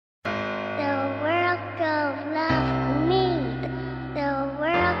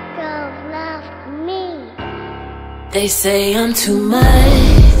They say I'm too much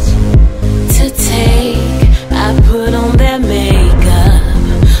to take. I put on their makeup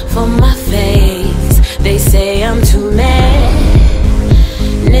for my face. They say I'm too many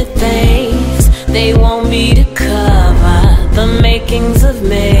things. They want me to cover the makings of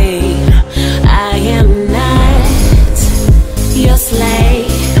me. I am not your slave.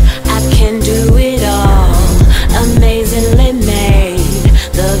 I can do it all, amazingly made.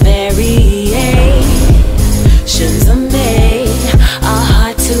 The variations of me are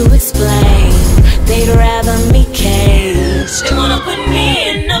hard to explain. They'd rather me cage. They wanna put me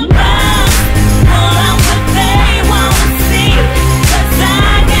in a box, pull out what they won't see, 'cause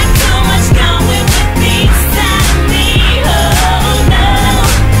I got so much going with me inside of me. Oh no,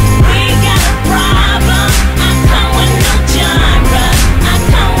 we got a problem. I come with no genre, I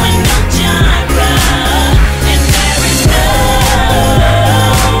come with no genre, and there is no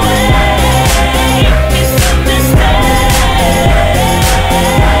way it's a mistake.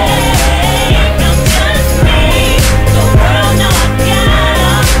 I'm just me, the world know I got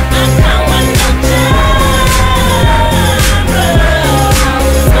 'em. I come with no genre,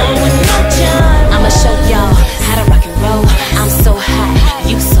 come with no genre. I'ma show y'all how to rock and roll. I'm so hot,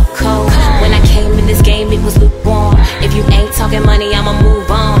 you so cold. When I came in this game, it was lukewarm. If you ain't talking money, I'ma move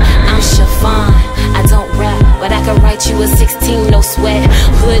on. I'm Chiffon, I don't rap, but I can write you a 16, no sweat.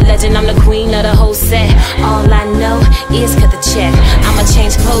 Hood legend, I'm the queen of the whole set. All I know is cut the check. I'ma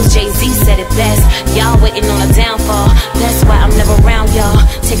change clothes, Jay-Z said it best. Y'all waiting on a downfall, that's why I'm never around y'all.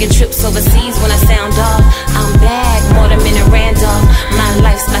 Taking trips overseas when I sound off. I'm back, more than Minute Randolph. My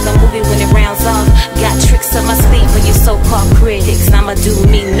life's like a movie when it rounds off. Got tricks up my sleeve for you so-called critics. I'ma do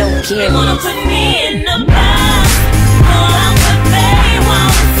me, no kidding. They wanna put me in a box, pull out what they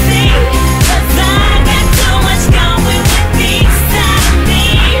want.